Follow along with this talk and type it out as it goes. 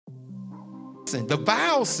Listen, the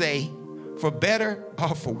vows say, for better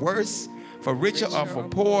or for worse, for richer or for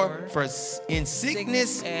poor, for in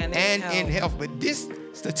sickness and in health. But this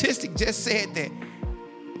statistic just said that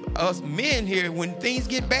us men here, when things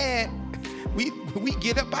get bad, we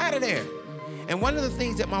get up out of there. And one of the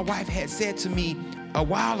things that my wife had said to me a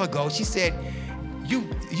while ago, she said,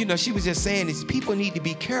 you know, she was just saying is people need to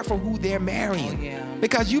be careful who they're marrying. Oh, yeah.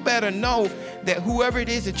 Because you better know that whoever it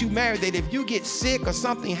is that you marry, that if you get sick or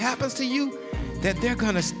something happens to you, that they're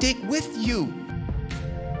going to stick with you.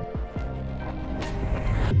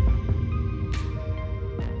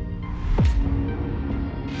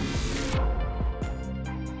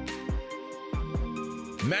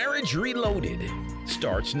 Marriage Reloaded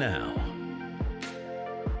starts now.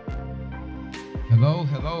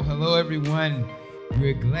 Hello, everyone.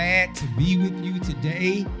 We're glad to be with you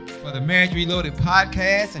today for the Marriage Reloaded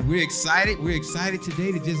podcast, and we're excited. We're excited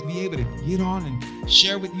today to just be able to get on and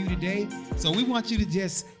share with you today. So we want you to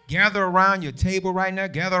just gather around your table right now,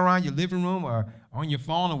 gather around your living room or on your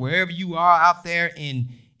phone or wherever you are out there in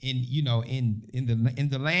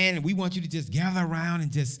the land. And we want you to just gather around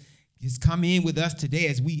and just come in with us today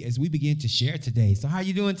as we begin to share today. So how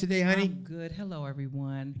you doing today, honey? I'm good. Hello,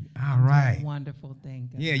 everyone. All right. Wonderful.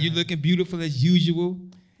 Thank God. Yeah, you're looking beautiful as usual.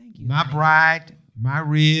 Thank you. My bride, my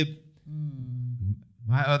rib,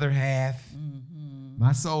 my other half,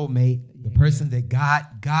 my soulmate, the person that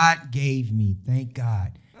God gave me. Thank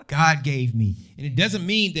God. God gave me. And it doesn't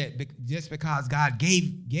mean that just because God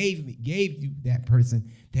gave you that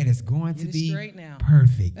person that it's going to be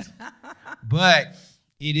perfect. But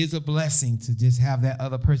it is a blessing to just have that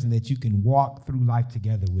other person that you can walk through life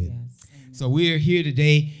together with. Yes. So we're here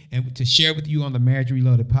today and to share with you on the Marriage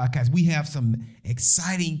Reloaded podcast. We have some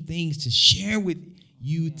exciting things to share with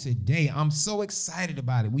you today. I'm so excited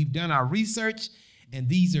about it. We've done our research, and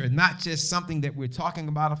these are not just something that we're talking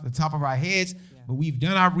about off the top of our heads, but we've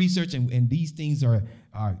done our research, and these things are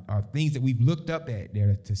things that we've looked up at. There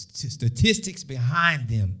are statistics behind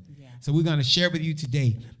them. So we're going to share with you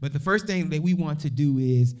today. But the first thing that we want to do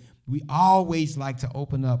is we always like to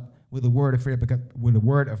open up with a word of prayer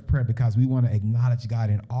because we want to acknowledge God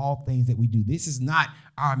in all things that we do. This is not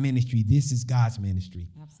our ministry. This is God's ministry.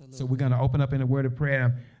 Absolutely. So we're going to open up in a word of prayer.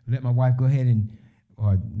 And let my wife go ahead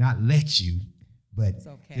or not let you, but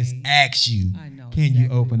just ask you, can you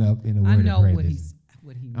open up in a word of prayer?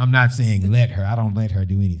 What he I'm not saying let her. I don't let her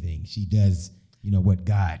do anything. She does, what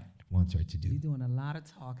God wants her to do. You're doing a lot of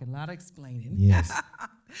talking, a lot of explaining. Yes.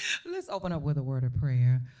 Let's open up with a word of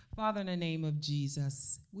prayer. Father, in the name of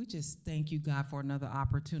Jesus, we just thank you, God, for another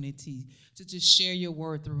opportunity to just share your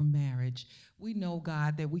word through marriage. We know,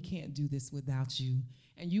 God, that we can't do this without you.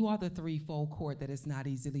 And you are the threefold cord that is not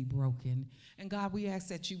easily broken. And God, we ask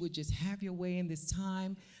that you would just have your way in this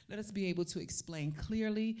time. Let us be able to explain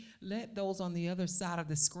clearly. Let those on the other side of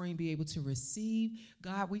the screen be able to receive.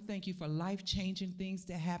 God, we thank you for life-changing things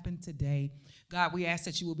that happen today. God, we ask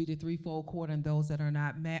that you will be the threefold cord in those that are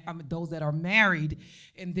not those that are married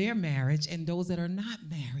in their marriage, and those that are not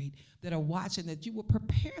married that are watching, that you will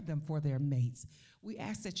prepare them for their mates. We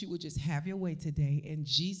ask that you would just have your way today in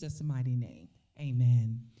Jesus' mighty name.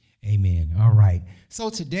 Amen. Amen. All right. So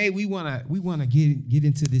today we want to get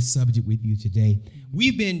into this subject with you today.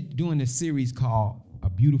 We've been doing a series called A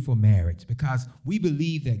Beautiful Marriage because we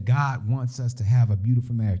believe that God wants us to have a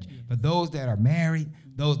beautiful marriage. For those that are married,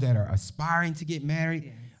 those that are aspiring to get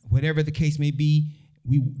married, whatever the case may be,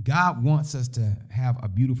 God wants us to have a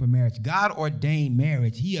beautiful marriage. God ordained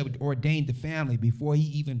marriage. He ordained the family before he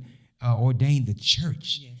even ordained the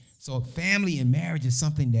church. Yes. So family and marriage is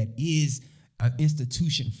something that is an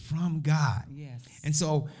institution from God. Yes. And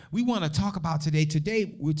so we want to talk about today.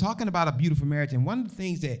 Today, we're talking about a beautiful marriage. And one of the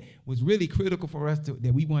things that was really critical for us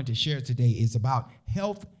that we wanted to share today is about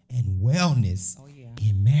health and wellness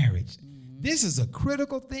in marriage. Mm-hmm. This is a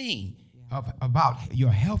critical thing about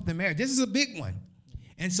your health and marriage. This is a big one.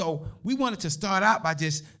 And so we wanted to start out by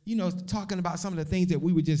just, talking about some of the things that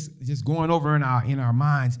we were just going over in our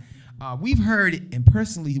minds. We've heard and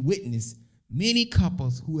personally witnessed many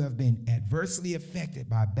couples who have been adversely affected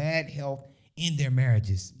by bad health in their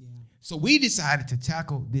marriages. Yeah. So we decided to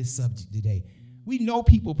tackle this subject today. We know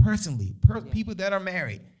people personally, people that are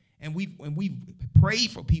married, and we've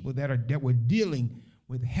prayed for people that were dealing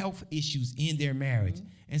with health issues in their marriage. Mm-hmm.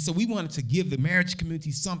 And so we wanted to give the marriage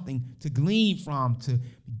community something to glean from, to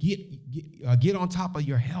get on top of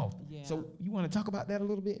your health. Yeah. So you want to talk about that a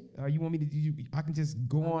little bit? Or you want me to? I can just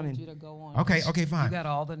go on and. You to go on. Okay, fine. You got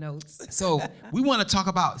all the notes. So we want to talk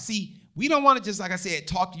about. See, we don't want to just, like I said,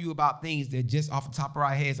 talk to you about things that just off the top of our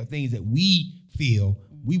heads are things that we feel.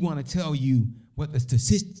 Mm-hmm. We want to tell you what the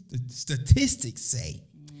statistics say.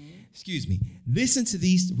 Mm-hmm. Listen to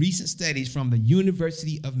these recent studies from the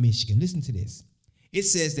University of Michigan. Listen to this. It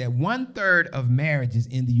says that 1/3 of marriages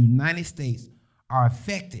in the United States are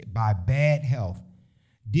affected by bad health,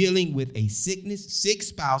 dealing with a sick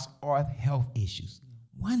spouse, or health issues.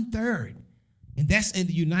 1/3. And that's in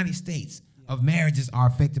the United States of marriages are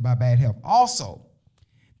affected by bad health. Also,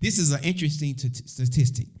 this is an interesting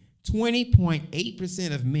statistic.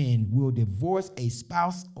 20.8% of men will divorce a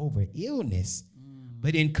spouse over illness,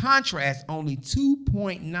 but in contrast, only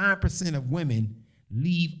 2.9% of women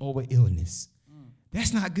leave over illness.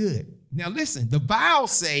 That's not good. Now listen, the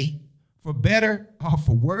vows say, for better or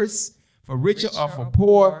for worse, for richer or for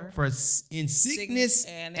poor, for in sickness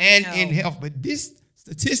and in health. But this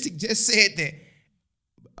statistic just said that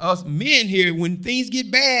us men here, when things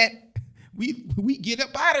get bad, we get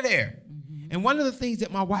up out of there. And one of the things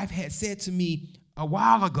that my wife had said to me a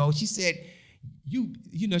while ago, she said,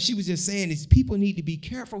 you know, she was just saying is people need to be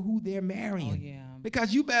careful who they're marrying. Oh, yeah.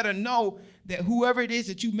 Because you better know that whoever it is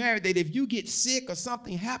that you marry, that if you get sick or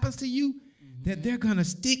something happens to you, that they're going to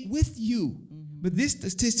stick with you. But this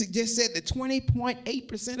statistic just said that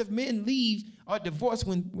 20.8% of men leave or divorce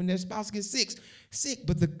when their spouse gets sick.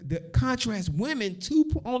 But the contrast, women,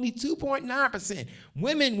 only 2.9%.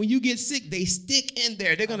 Women, when you get sick, they stick in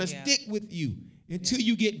there. They're going to stick with you until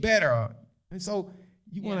you get better. And so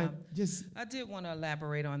you want to just... I did want to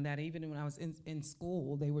elaborate on that. Even when I was in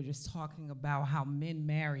school, they were just talking about how men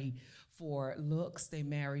marry for looks. They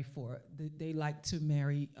they like to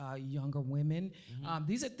marry younger women.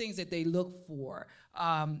 These are things that they look for.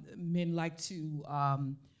 Men like to,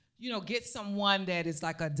 get someone that is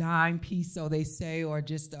like a dime piece, so they say, or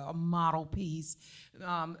just a model piece.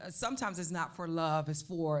 Sometimes it's not for love, it's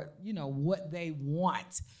for, what they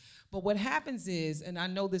want. But what happens is, and I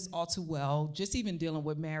know this all too well, just even dealing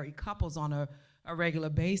with married couples on a regular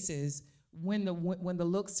basis, when the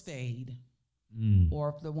looks fade,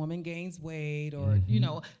 or if the woman gains weight, or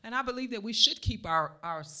and I believe that we should keep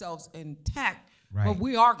ourselves intact, but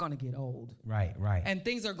we are going to get old, right, and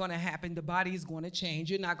things are going to happen. The body is going to change.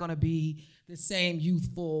 You're not going to be the same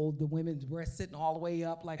youthful, the women's breasts sitting all the way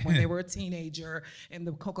up like when they were a teenager in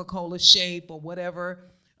the Coca-Cola shape or whatever.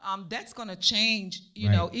 That's going to change,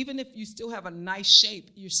 even if you still have a nice shape,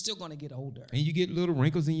 you're still going to get older. And you get little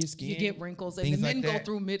wrinkles in your skin. You get wrinkles, and the men go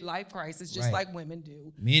through midlife crisis just like women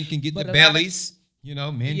do. Men can get the bellies.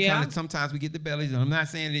 Men kind of, sometimes we get the bellies, and I'm not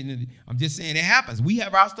saying it, I'm just saying it happens. We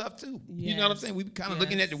have our stuff too. You know what I'm saying? We kind of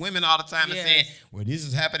looking at the women all the time and saying, well, this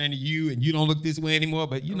is happening to you and you don't look this way anymore.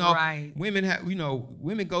 But women have,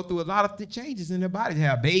 women go through a lot of changes in their bodies. They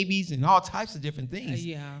have babies and all types of different things.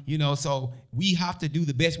 So we have to do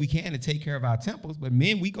the best we can to take care of our temples. But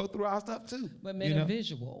men, we go through our stuff too. But men are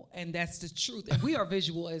visual, and that's the truth. And we are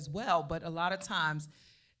visual as well, but a lot of times,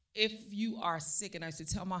 if you are sick, and I used to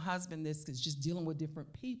tell my husband this because just dealing with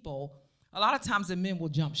different people, a lot of times the men will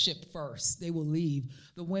jump ship first. They will leave.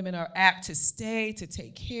 The women are apt to stay, to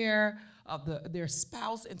take care of their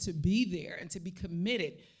spouse, and to be there and to be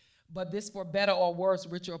committed. But this, for better or worse,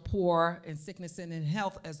 rich or poor, in sickness and in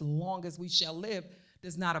health, as long as we shall live,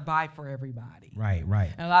 does not abide for everybody. Right.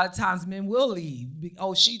 And a lot of times men will leave.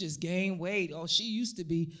 Oh, she just gained weight. Oh,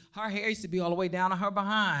 her hair used to be all the way down to her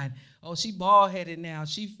behind. Oh, she bald-headed now.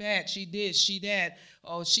 She fat. She this, she that.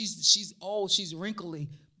 Oh, she's old. She's wrinkly.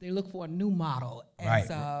 They look for a new model. As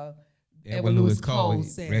Edward Louis Cole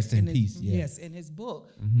said. Rest in peace. Yes, in his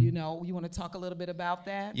book. You want to talk a little bit about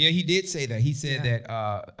that? Yeah, he did say that. He said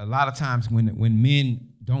that a lot of times when men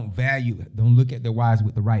don't look at their wives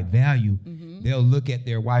with the right value, they'll look at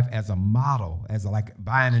their wife as a model, as like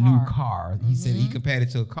buying a new car. He said he compared it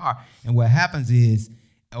to a car. And what happens is,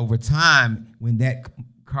 over time, when that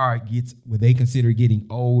car gets what they consider getting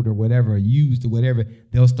old or whatever, or used or whatever,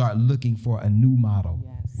 they'll start looking for a new model.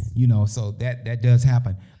 Yes. So that does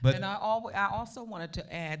happen. But and I also wanted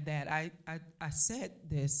to add that I said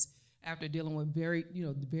this after dealing with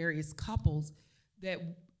various couples, that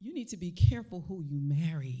you need to be careful who you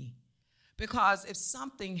marry, because if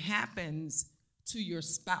something happens to your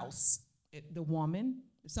spouse, if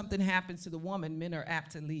something happens to the woman, men are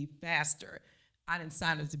apt to leave faster. I didn't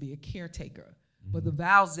sign up to be a caretaker, but the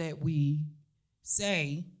vows that we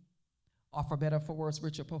say are for better, for worse,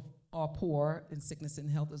 rich or poor, in sickness and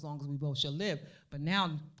health, as long as we both shall live. But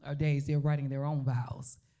nowadays, they're writing their own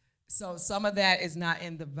vows. So some of that is not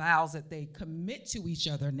in the vows that they commit to each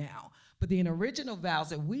other now. But the original vows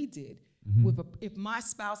that we did, if my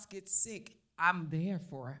spouse gets sick, I'm there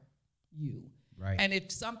for you. Right. And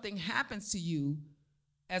if something happens to you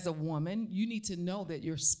as a woman, you need to know that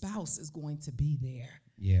your spouse is going to be there.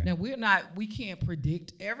 Yeah. Now, we can't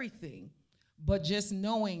predict everything, but just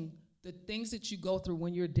knowing the things that you go through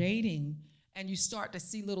when you're dating and you start to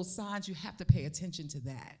see little signs, you have to pay attention to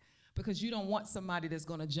that, because you don't want somebody that's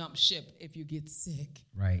going to jump ship if you get sick.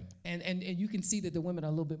 Right. And you can see that the women are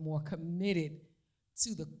a little bit more committed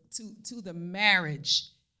to the marriage,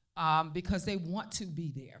 because they want to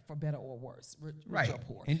be there for better or worse, rich or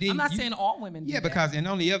poor. And I'm not saying all women do that. Because, and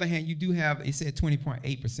on the other hand, you do have, it said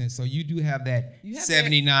 20.8%, so you do have that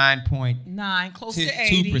 79.9, close to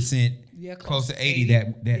 80. 2%, close to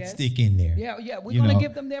 80 that stick in there. Yeah, we're going to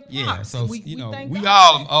give them their props. Yeah, so, we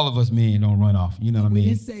all of us men don't run off, you know what I mean? We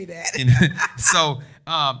didn't say that. So,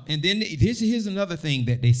 and then here's another thing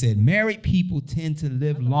that they said, married people tend to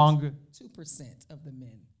live longer. 2% of the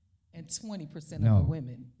men and 20% of the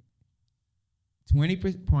women.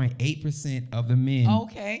 20.8% of the men.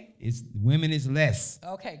 Okay. Women is less.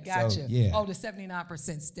 Okay, gotcha. So, yeah. Oh, the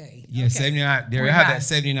 79% stay. Yeah, okay. 79. There have that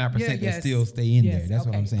 79% that still stay in there. That's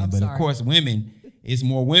what I'm saying. But of course, women, it's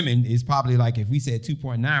more women. It's probably like, if we said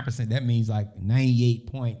 2.9%, that means like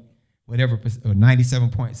 98 point whatever or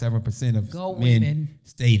 97.7% of men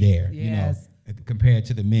stay there. Yes. You know, compared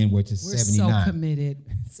to the men, which is 79. We're so committed.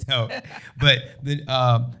 So, but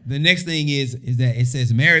the next thing is that it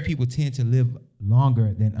says married people tend to live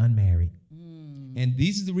longer than unmarried. And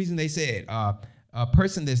this is the reason they said a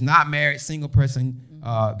person that's not married, single person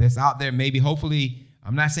that's out there, maybe hopefully,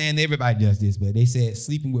 I'm not saying everybody does this, but they said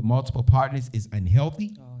sleeping with multiple partners is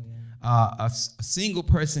unhealthy. A single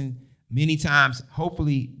person, many times,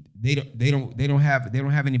 hopefully they don't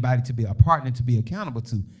have anybody to be a partner to be accountable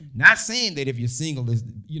to. Not saying that if you're single is,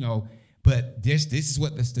 but this is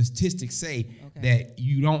what the statistics say, that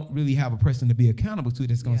you don't really have a person to be accountable to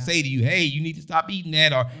that's going to say to you, hey, you need to stop eating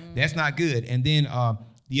that, or that's not good. And then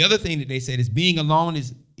the other thing that they said is being alone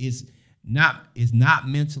is not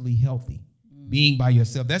mentally healthy. Being by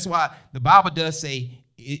yourself. That's why the Bible does say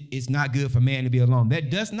it's not good for man to be alone.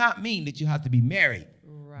 That does not mean that you have to be married.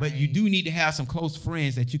 But you do need to have some close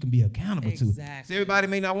friends that you can be accountable to. So everybody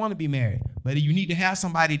may not want to be married, but you need to have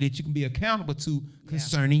somebody that you can be accountable to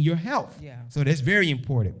concerning your health. So that's very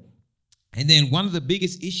important. And then one of the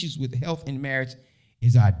biggest issues with health in marriage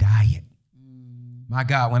is our diet. My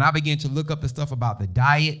God, when I begin to look up the stuff about the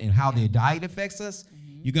diet and how their diet affects us,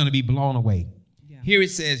 you're going to be blown away. Here it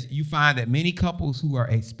says you find that many couples who are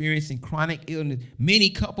experiencing chronic illness,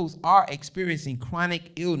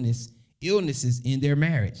 illnesses in their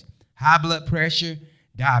marriage. High blood pressure,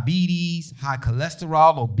 diabetes, high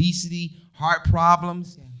cholesterol, obesity, heart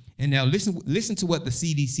problems. And now listen to what the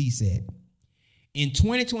CDC said. In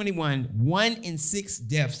 2021, 1 in 6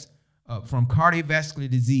 deaths from cardiovascular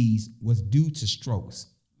disease was due to strokes.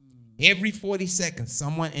 Every 40 seconds,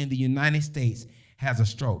 someone in the United States has a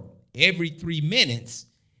stroke. Every 3 minutes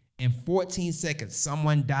and 14 seconds,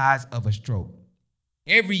 someone dies of a stroke.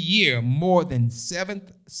 Every year, more than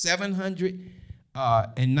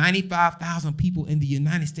 795,000 people in the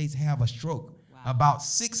United States have a stroke. Wow. About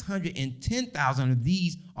 610,000 of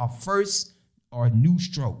these are first or new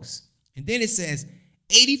strokes. And then it says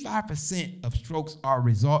 85% of strokes are a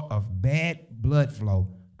result of bad blood flow,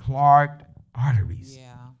 clogged arteries.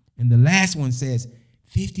 Yeah. And the last one says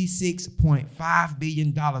 $56.5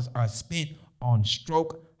 billion are spent on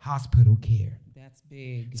stroke hospital care. That's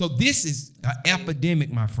big. So this is an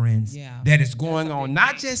epidemic, my friends, that is going on,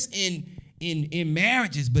 not just in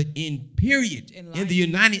marriages, but in the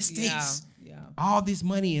United States. All this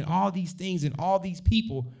money and all these things and all these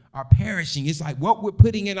people are perishing. It's like what we're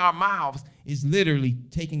putting in our mouths is literally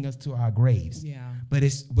taking us to our graves. Yeah. But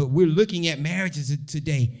we're looking at marriages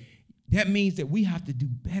today. That means that we have to do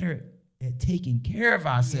better at taking care of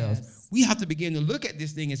ourselves. Yes. We have to begin to look at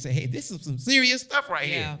this thing and say, hey, this is some serious stuff right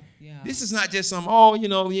here. Yeah. This is not just some,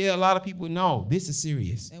 a lot of people know. This is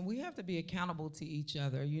serious. And we have to be accountable to each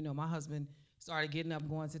other. My husband started getting up,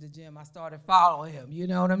 going to the gym. I started following him, you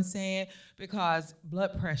know what I'm saying? Because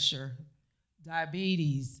blood pressure,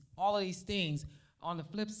 diabetes, all of these things. On the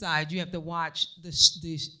flip side, you have to watch the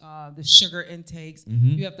sugar intakes. Mm-hmm.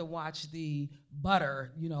 You have to watch the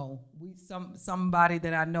butter. Somebody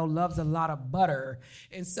that I know loves a lot of butter,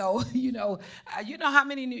 and so how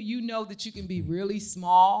many that you can be really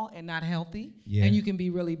small and not healthy, and you can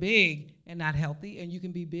be really big and not healthy, and you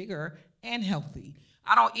can be bigger and healthy.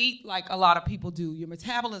 I don't eat like a lot of people do. Your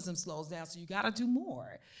metabolism slows down, so you got to do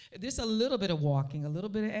more. There's a little bit of walking, a little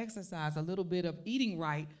bit of exercise, a little bit of eating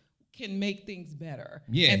right can make things better.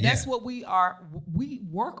 And that's what we are. We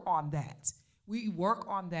work on that. We work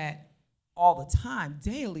on that all the time,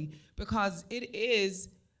 daily, because it is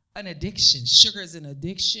an addiction. Sugar is an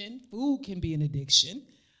addiction. Food can be an addiction.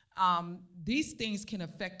 These things can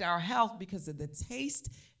affect our health because of the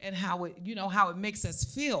taste and how it makes us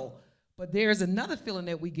feel. But there's another feeling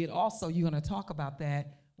that we get also. You're going to talk about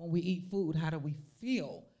that when we eat food. How do we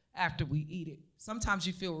feel after we eat it? Sometimes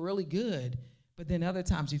you feel really good, but then other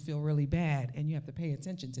times you feel really bad, and you have to pay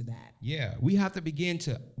attention to that. Yeah, we have to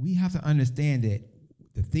understand that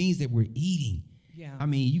the things that we're eating. Yeah. I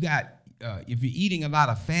mean, you got, if you're eating a lot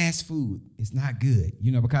of fast food, it's not good,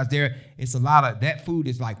 because it's a lot of, that food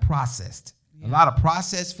is like processed. Yeah. A lot of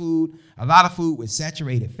processed food, a lot of food with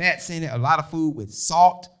saturated fats in it, a lot of food with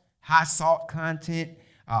salt, high salt content.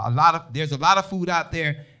 There's a lot of food out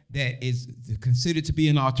there that is considered to be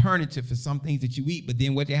an alternative for some things that you eat, but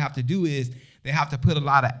then what they have to do is they have to put a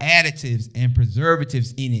lot of additives and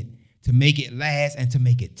preservatives in it to make it last and to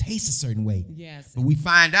make it taste a certain way. Yes. But we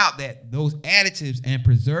find out that those additives and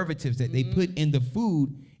preservatives that they put in the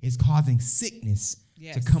food is causing sickness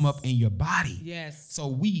to come up in your body. Yes.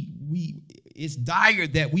 So it's dire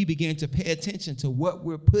that we begin to pay attention to what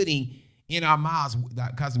we're putting in our mouths,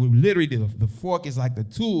 because we're literally, the fork is like the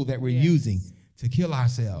tool that we're using to kill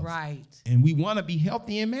ourselves. Right. And we want to be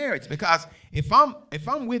healthy in marriage, because if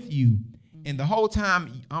I'm with you and the whole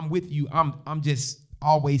time I'm with you, I'm just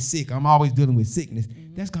always sick, I'm always dealing with sickness,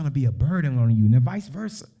 that's going to be a burden on you, and vice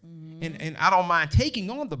versa. And I don't mind taking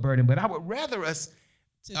on the burden, but I would rather us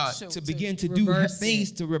to begin to do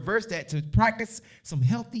things to reverse that, to practice some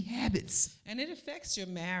healthy habits. And it affects your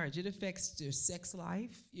marriage. It affects your sex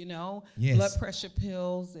life, Yes. blood pressure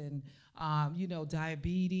pills and,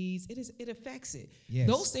 diabetes. It affects it. Yes.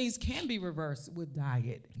 Those things can be reversed with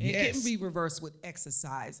diet. It can be reversed with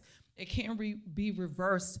exercise. It can be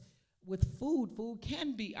reversed with food. Food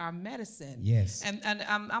can be our medicine. Yes. And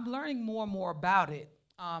I'm learning more and more about it.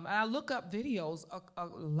 And I look up videos a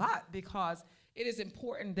lot, because it is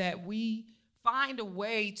important that we find a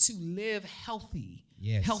way to live healthier,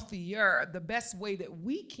 the best way that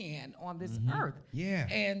we can on this earth. Yeah.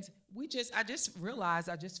 And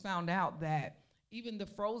I just found out that even the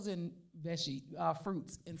frozen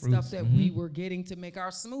fruits and stuff that we were getting to make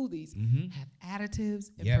our smoothies have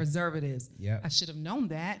additives and preservatives. Yep. I should have known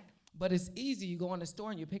that. But it's easy. You go in the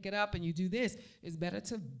store and you pick it up and you do this. It's better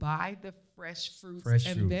to buy the fresh fruits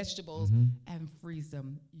and vegetables and freeze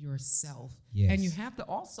them yourself. Yes. And you have to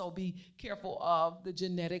also be careful of the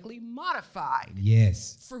genetically modified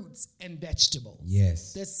fruits and vegetables.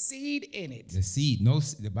 Yes. The seed in it. The seed.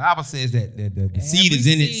 The Bible says that the seed is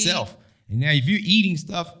in itself. And now if you're eating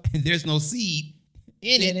stuff and there's no seed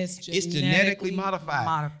in it, it's genetically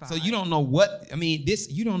modified. So you don't know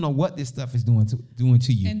you don't know what this stuff is doing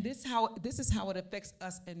to you. And this is how it affects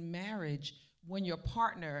us in marriage when your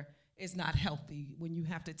partner is not healthy, when you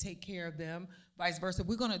have to take care of them, vice versa.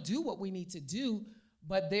 We're going to do what we need to do,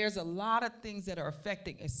 but there's a lot of things that are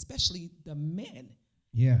affecting, especially the men.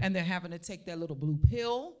 Yeah. And they're having to take that little blue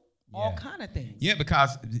pill. All kind of things. Yeah,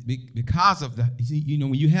 because of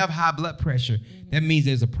when you have high blood pressure, that means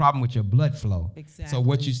there's a problem with your blood flow. Exactly. So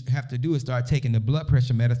what you have to do is start taking the blood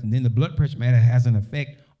pressure medicine. Then the blood pressure medicine has an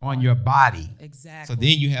effect on your body. Exactly. So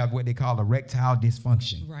then you have what they call erectile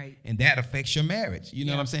dysfunction. Right. And that affects your marriage. You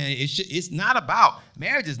know what I'm saying? It's not about,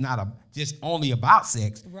 marriage is not just only about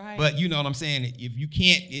sex. Right. But you know what I'm saying? If you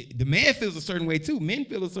can't, the man feels a certain way too. Men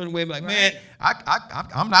feel a certain way. Like, man,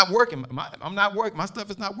 I'm not working. I'm not working. My stuff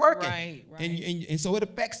is not working. Right. And so it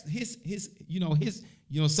affects his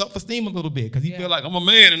self-esteem a little bit, because he feel like I'm a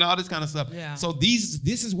man and all this kind of stuff. Yeah. So this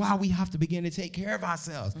is why we have to begin to take care of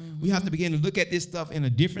ourselves. We have to begin to look at this stuff in a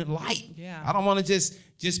different light. Yeah. I don't want to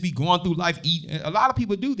just be going through life eating. A lot of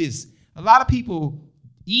people do this. A lot of people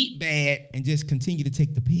eat bad and just continue to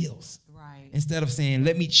take the pills. Right. Instead of saying,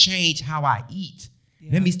 let me change how I eat.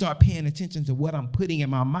 Yeah. Let me start paying attention to what I'm putting in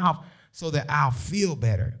my mouth so that I'll feel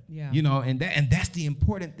better. Yeah. And that's the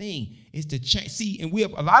important thing, is to change. See, and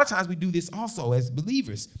a lot of times we do this also as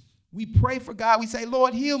believers. We pray for God. We say,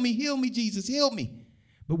 Lord, heal me, Jesus, heal me.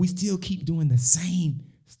 But we still keep doing the same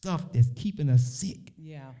stuff that's keeping us sick.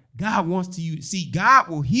 Yeah. God wants to see, God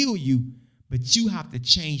will heal you, but you have to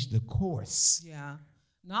change the course. Yeah.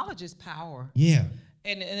 Knowledge is power. Yeah.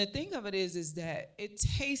 And the thing of it is that it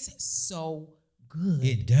tastes so good.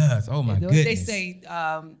 It does. Oh my goodness. They say,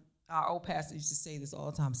 our old pastor used to say this all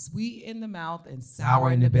the time: sweet in the mouth and sour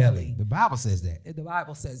in the belly. The Bible says that. The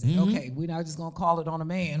Bible says it. Okay, we're not just going to call it on a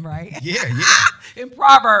man, right? Yeah. In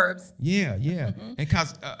Proverbs. Yeah. And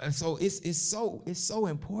because so it's so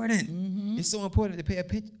important. It's so important to pay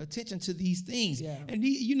attention to these things. Yeah. And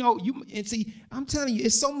see, I'm telling you,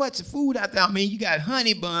 it's so much food out there. I mean, you got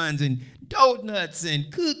honey buns and donuts and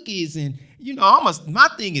cookies, and my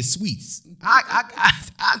thing is sweets.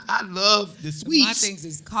 I love the sweets. My things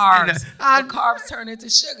is carbs. And, carbs turn into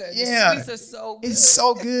sugar. Yeah. The sweets are so good. It's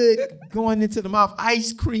so good going into the mouth.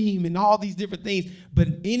 Ice cream and all these different things. But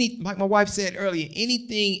like my wife said earlier,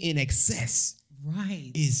 anything in excess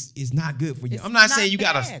is not good for you. I'm not saying you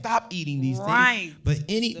got to stop eating these things. But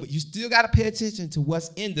you still got to pay attention to what's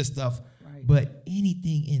in the stuff. But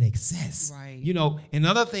anything in excess.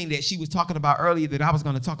 Another thing that she was talking about earlier that I was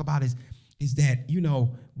going to talk about is that,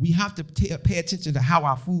 we have to pay attention to how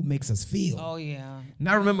our food makes us feel. Oh, yeah. And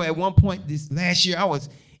I remember at one point this last year, I was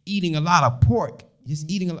eating a lot of pork, just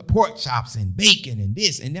eating pork chops and bacon and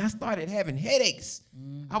this. And I started having headaches.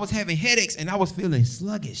 I was having headaches and I was feeling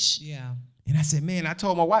sluggish. Yeah. And I said, man, I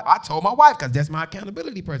told my wife, because that's my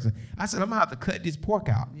accountability person. I said, I'm going to have to cut this pork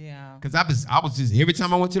out. Yeah. Because I was just, every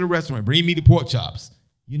time I went to the restaurant, bring me the pork chops.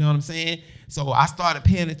 You know what I'm saying? So I started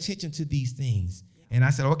paying attention to these things. And I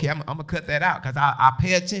said, okay, I'm going to cut that out because I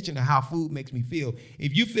pay attention to how food makes me feel.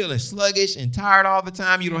 If you're feeling sluggish and tired all the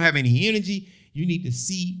time, you don't have any energy, you need to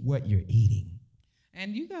see what you're eating.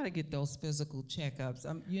 And you got to get those physical checkups.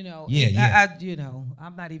 I'm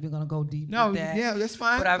not even going to go deep with that. Yeah, that's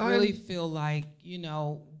fine. But I really feel like,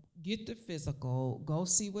 get the physical, go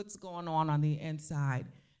see what's going on the inside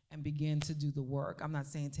and begin to do the work. I'm not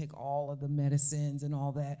saying take all of the medicines and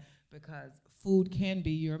all that because food can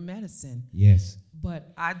be your medicine. Yes.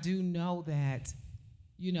 But I do know that,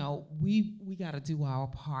 we got to do our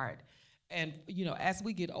part. And, as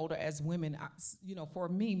we get older as women, for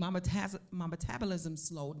me, my metabolism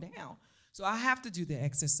slowed down. So I have to do the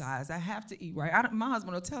exercise. I have to eat right. My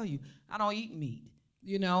husband will tell you, I don't eat meat.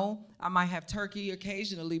 I might have turkey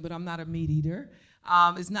occasionally, but I'm not a meat eater.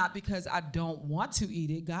 It's not because I don't want to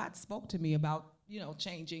eat it. God spoke to me about,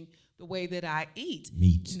 changing the way that I eat.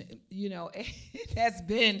 Meat. It has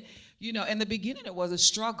been, in the beginning it was a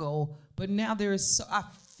struggle, but now I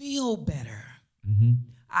feel better. Mm-hmm.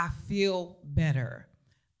 I feel better.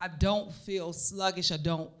 I don't feel sluggish. I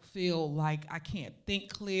don't feel like I can't think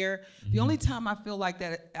clear. Mm-hmm. The only time I feel like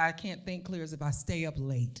that I can't think clear is if I stay up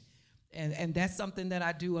late. And that's something that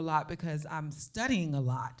I do a lot because I'm studying a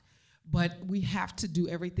lot. But we have to do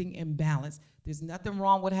everything in balance. There's nothing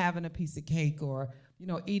wrong with having a piece of cake or,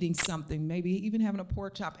 eating something, maybe even having a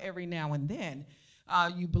pork chop every now and then.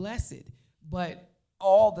 You bless it. But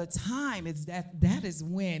all the time, that is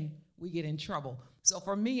when we get in trouble. So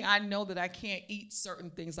for me, I know that I can't eat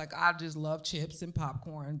certain things. Like I just love chips and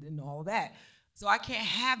popcorn and all that. So I can't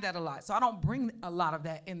have that a lot. So I don't bring a lot of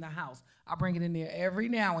that in the house. I bring it in there every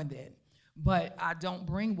now and then. But I don't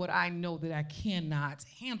bring what I know that I cannot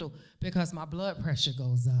handle because my blood pressure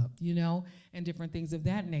goes up, and different things of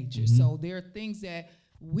that nature. Mm-hmm. So there are things that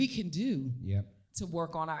we can do to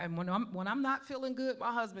work on. And when I'm not feeling good,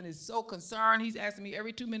 my husband is so concerned. He's asking me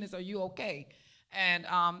every 2 minutes, "Are you okay?" And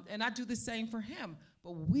I do the same for him.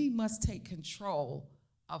 But we must take control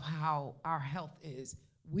of how our health is.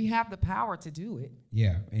 We have the power to do it.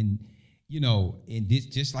 Yeah, and and this,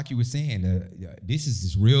 just like you were saying, this is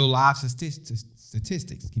just real life statistics.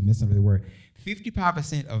 Keep messing up the word.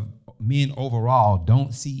 55% of men overall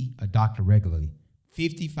don't see a doctor regularly.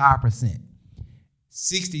 55%.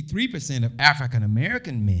 63% of African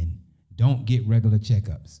American men don't get regular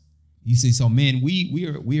checkups. You see, so men,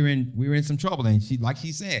 we're in some trouble. And like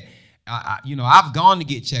she said, I've gone to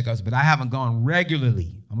get checkups, but I haven't gone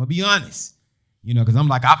regularly. I'm gonna be honest, because I'm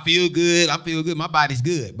like, I feel good, my body's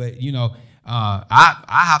good, but I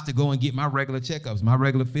have to go and get my regular checkups, my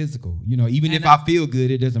regular physical. Even if I feel good,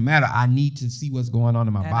 it doesn't matter. I need to see what's going on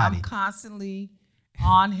in my body. I'm constantly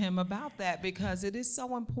on him about that because it is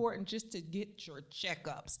so important just to get your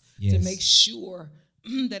checkups to make sure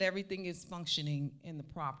that everything is functioning in the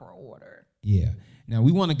proper order. Yeah. Now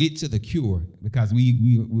we want to get to the cure because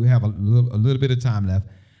we have a little bit of time left.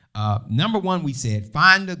 Number one, we said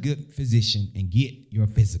find a good physician and get your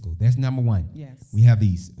physical. That's number one. Yes. We have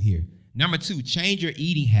these here. Number two, change your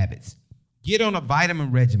eating habits. Get on a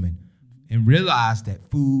vitamin regimen and realize that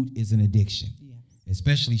food is an addiction,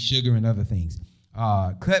 especially sugar and other things.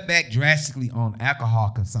 Cut back drastically on alcohol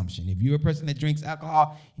consumption. If you're a person that drinks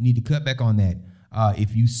alcohol, you need to cut back on that.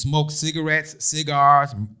 If you smoke cigarettes,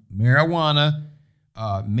 cigars, marijuana,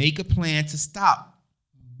 make a plan to stop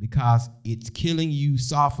because it's killing you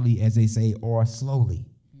softly, as they say, or slowly.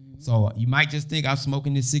 Mm-hmm. So you might just think I'm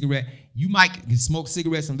smoking this cigarette. You might smoke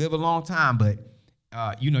cigarettes and live a long time, but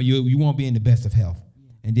you won't be in the best of health. Yeah.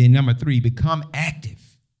 And then number three, become active.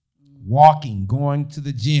 Walking, going to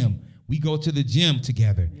the gym. We go to the gym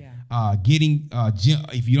together. Yeah. Getting gym.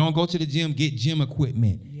 If you don't go to the gym, get gym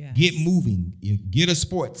equipment. Yes. Get moving. Get a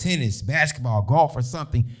sport, tennis, basketball, golf, or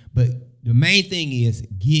something. But the main thing is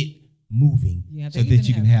get moving so that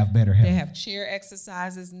you can have better health. They have chair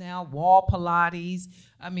exercises now, wall Pilates,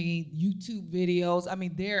 YouTube videos.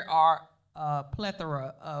 There are a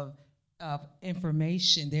plethora of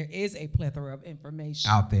information. There is a plethora of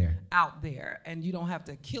information out there. And you don't have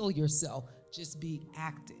to kill yourself. Just be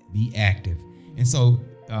active. Be active. And so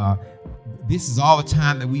this is all the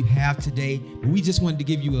time that we have today. But we just wanted to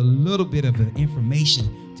give you a little bit of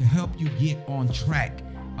information to help you get on track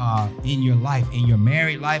in your life, in your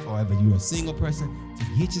married life, or if you're a single person, to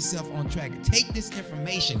get yourself on track. Take this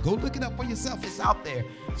information. Go look it up for yourself. It's out there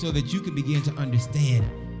so that you can begin to understand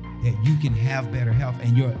that you can have better health.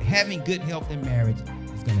 And your having good health in marriage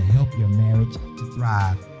is going to help your marriage to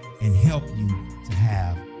thrive and help you to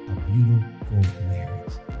have a beautiful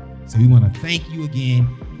marriage. So we want to thank you again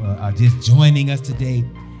for just joining us today.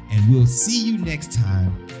 And we'll see you next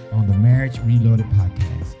time on the Marriage Reloaded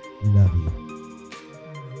podcast. We love you.